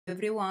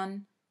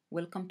everyone,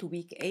 welcome to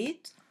week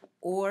 8,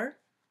 or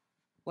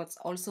what's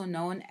also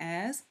known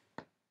as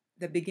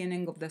the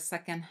beginning of the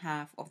second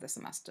half of the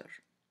semester.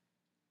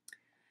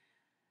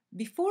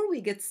 Before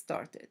we get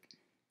started,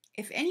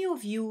 if any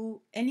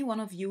one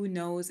of you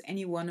knows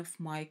any one of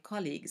my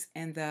colleagues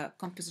in the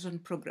composition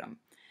program,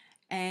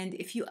 and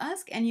if you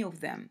ask any of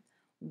them,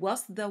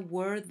 what's the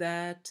word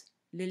that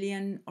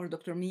Lillian or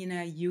Dr.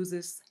 Mina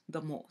uses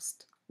the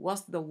most?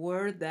 What's the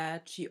word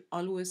that she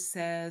always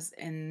says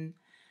in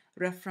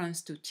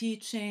reference to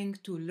teaching,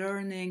 to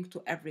learning, to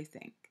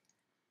everything?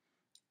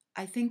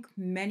 I think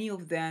many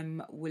of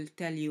them will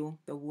tell you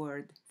the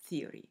word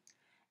theory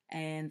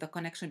and the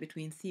connection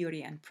between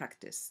theory and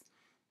practice,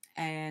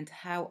 and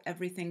how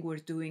everything we're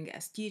doing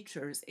as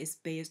teachers is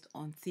based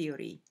on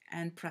theory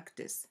and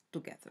practice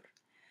together.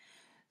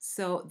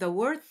 So the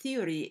word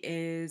theory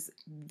is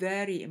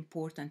very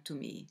important to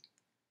me.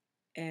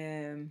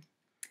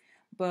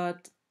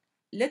 But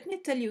let me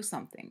tell you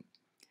something.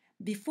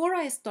 Before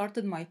I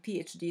started my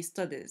PhD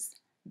studies,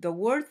 the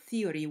word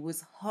theory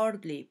was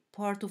hardly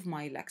part of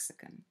my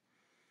lexicon.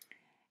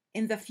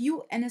 In the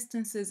few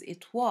instances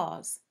it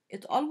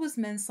always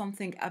meant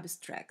something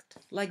abstract,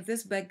 like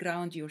this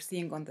background you're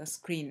seeing on the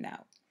screen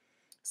now.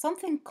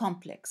 Something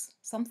complex,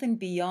 something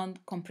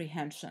beyond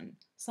comprehension,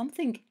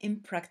 something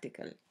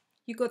impractical.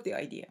 You got the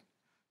idea.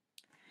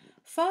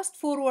 Fast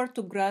forward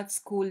to grad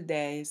school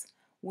days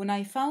when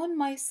I found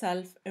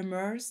myself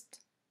immersed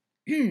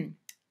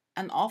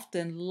and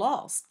often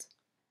lost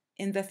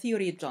in the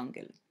theory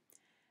jungle.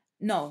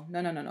 No,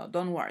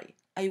 don't worry.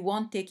 I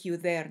won't take you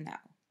there now.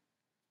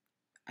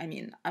 I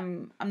mean,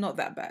 I'm not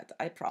that bad,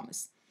 I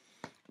promise.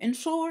 In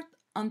short,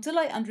 until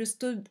I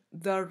understood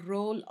the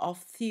role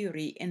of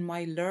theory in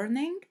my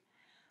learning,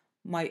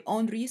 my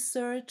own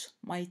research,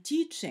 my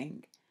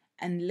teaching,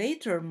 and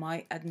later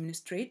my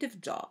administrative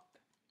job,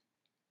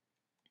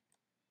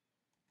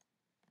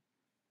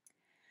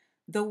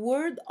 the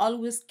word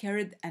always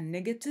carried a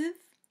negative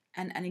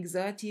and an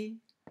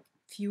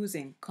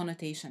anxiety-fusing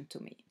connotation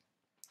to me.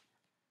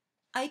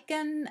 I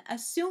can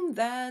assume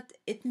that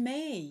it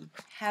may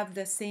have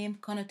the same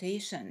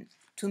connotation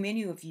to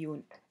many of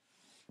you,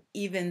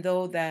 even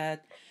though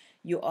that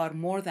you are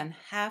more than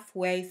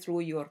halfway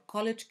through your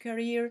college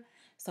career.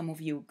 Some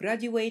of you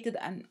graduated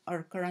and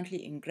are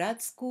currently in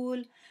grad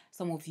school.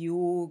 Some of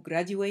you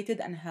graduated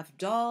and have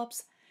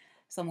jobs.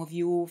 Some of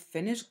you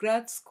finished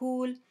grad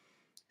school.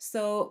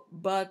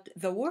 But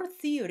the word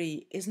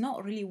theory is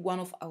not really one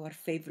of our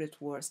favorite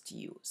words to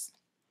use.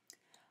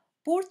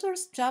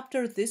 Porter's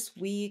chapter this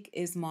week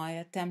is my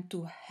attempt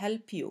to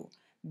help you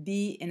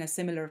be in a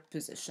similar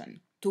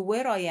position to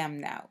where I am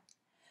now.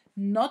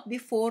 Not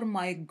before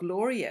my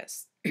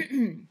glorious,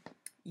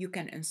 you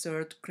can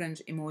insert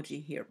cringe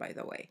emoji here by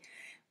the way,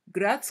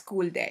 grad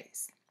school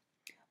days.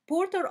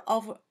 Porter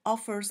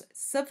offers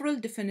several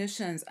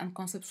definitions and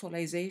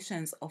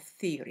conceptualizations of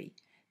theory,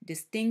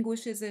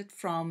 distinguishes it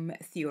from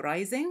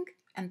theorizing,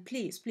 and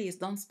please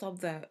don't stop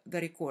the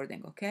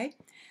recording, okay?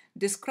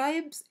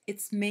 Describes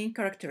its main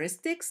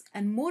characteristics,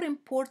 and more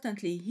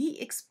importantly, he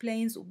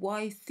explains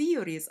why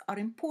theories are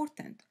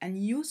important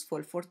and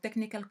useful for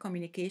technical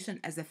communication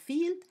as a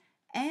field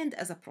and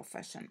as a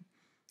profession.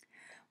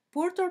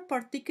 Porter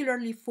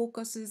particularly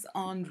focuses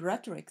on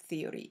rhetoric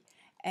theory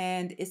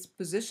and its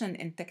position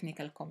in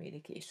technical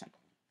communication.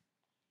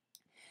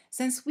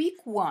 Since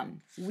week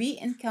 1, we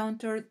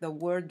encountered the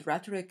word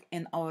rhetoric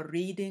in our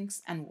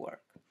readings and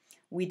work.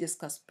 We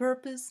discussed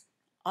purpose,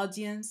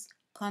 audience,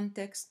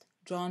 context,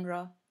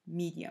 genre,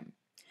 medium,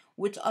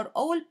 which are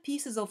all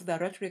pieces of the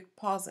rhetoric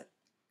puzzle.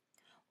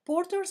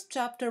 Porter's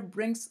chapter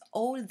brings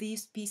all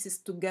these pieces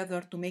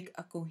together to make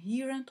a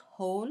coherent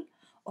whole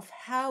of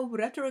how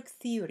rhetoric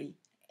theory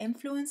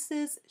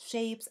influences,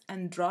 shapes,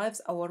 and drives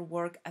our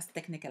work as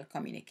technical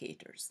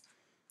communicators.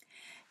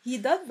 He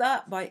does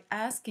that by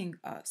asking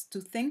us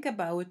to think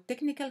about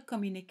technical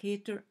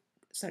communication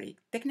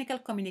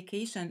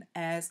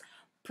as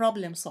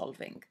problem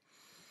solving,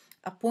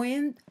 a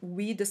point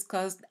we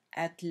discussed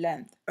at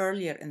length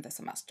earlier in the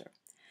semester.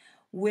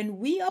 When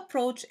we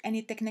approach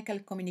any technical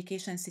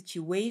communication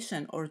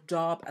situation or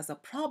job as a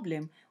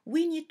problem,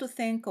 we need to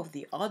think of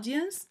the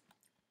audience,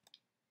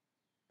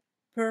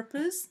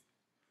 purpose,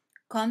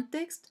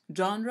 context,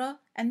 genre,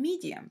 and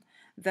medium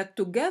that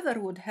together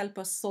would help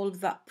us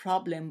solve that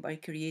problem by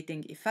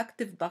creating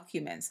effective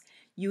documents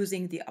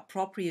using the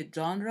appropriate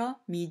genre,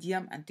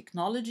 medium, and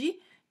technology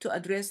to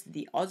address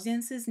the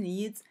audience's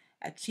needs,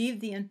 achieve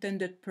the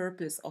intended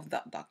purpose of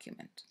that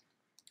document.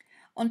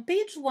 On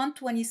page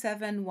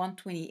 127,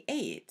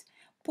 128,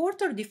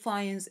 Porter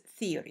defines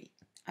theory.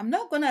 I'm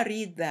not going to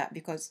read that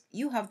because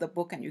you have the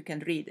book and you can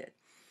read it.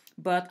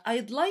 But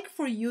I'd like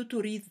for you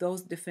to read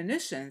those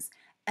definitions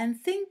and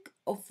think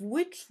of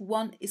which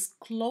one is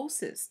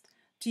closest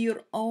to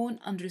your own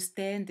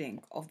understanding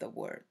of the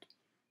word.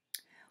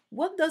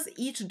 What does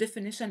each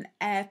definition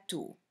add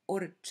to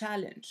or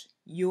challenge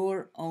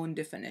your own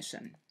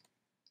definition?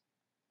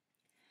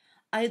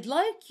 I'd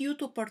like you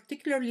to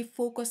particularly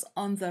focus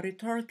on the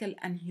rhetorical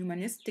and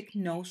humanistic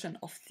notion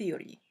of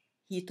theory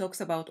he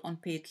talks about on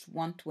page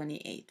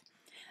 128,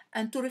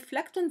 and to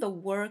reflect on the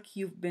work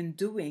you've been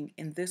doing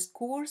in this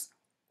course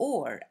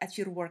or at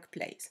your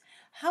workplace.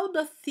 How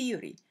does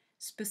theory,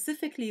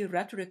 specifically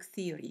rhetoric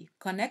theory,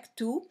 connect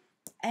to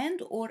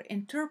and or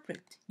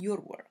interpret your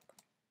work?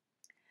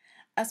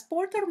 As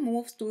Porter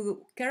moves to the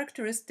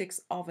characteristics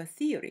of a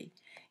theory,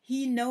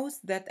 he knows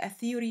that a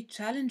theory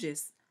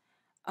challenges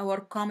our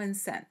common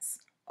sense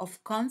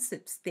of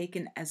concepts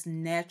taken as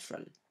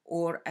natural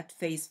or at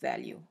face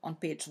value on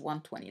page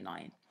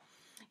 129.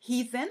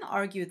 He then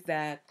argued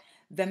that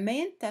the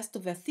main test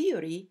of a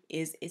theory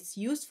is its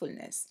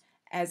usefulness,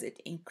 as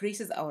it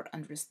increases our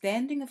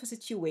understanding of a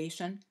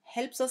situation,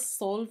 helps us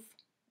solve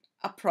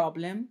a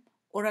problem,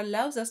 or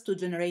allows us to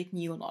generate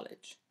new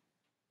knowledge,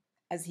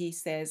 as he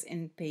says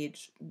in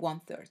page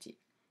 130.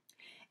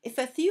 If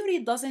a theory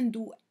doesn't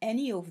do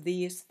any of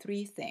these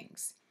three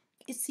things,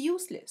 it's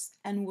useless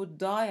and would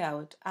die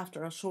out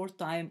after a short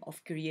time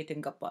of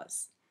creating a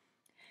buzz.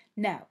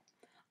 Now,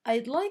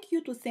 I'd like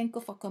you to think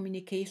of a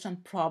communication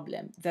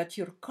problem that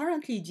you're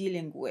currently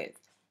dealing with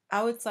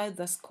outside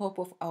the scope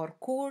of our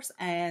course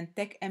and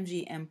Tech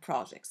MGM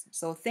projects.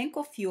 So think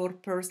of your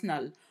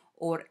personal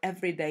or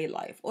everyday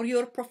life or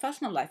your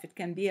professional life. It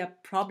can be a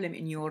problem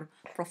in your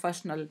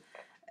professional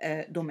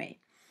domain.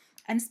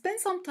 And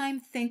spend some time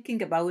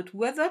thinking about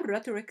whether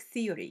rhetoric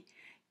theory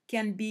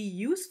can be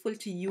useful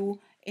to you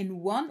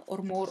in one or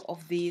more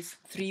of these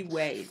three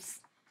ways.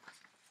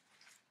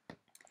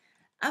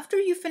 After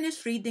you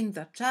finish reading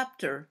the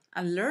chapter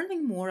and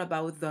learning more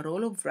about the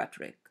role of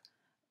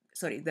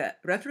the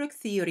rhetoric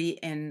theory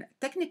in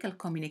technical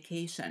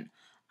communication,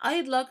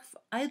 I'd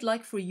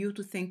like for you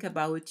to think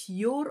about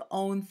your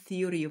own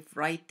theory of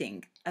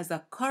writing as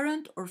a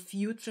current or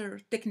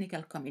future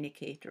technical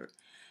communicator.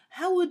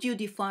 How would you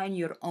define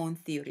your own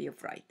theory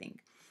of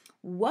writing?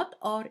 What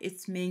are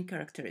its main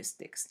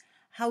characteristics?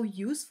 How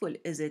useful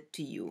is it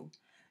to you?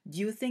 Do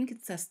you think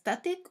it's a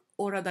static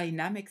or a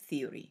dynamic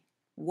theory?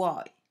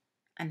 Why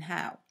and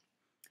how?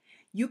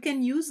 You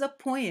can use the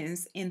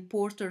points in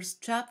Porter's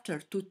chapter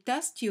to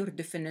test your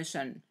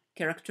definition,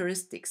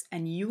 characteristics,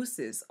 and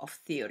uses of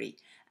theory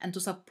and to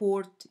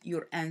support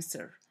your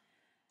answer.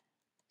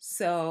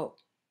 So,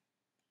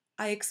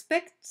 I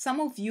expect some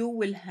of you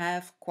will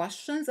have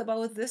questions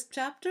about this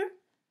chapter,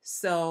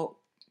 so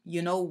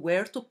you know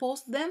where to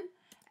post them.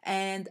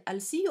 And I'll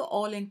see you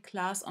all in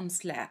class on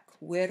Slack,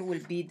 where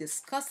we'll be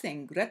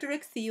discussing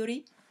rhetoric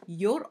theory,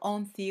 your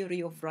own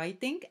theory of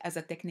writing as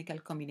a technical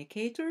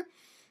communicator,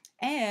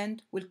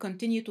 and we'll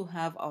continue to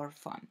have our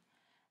fun.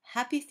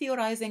 Happy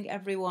theorizing,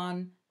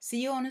 everyone.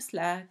 See you on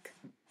Slack.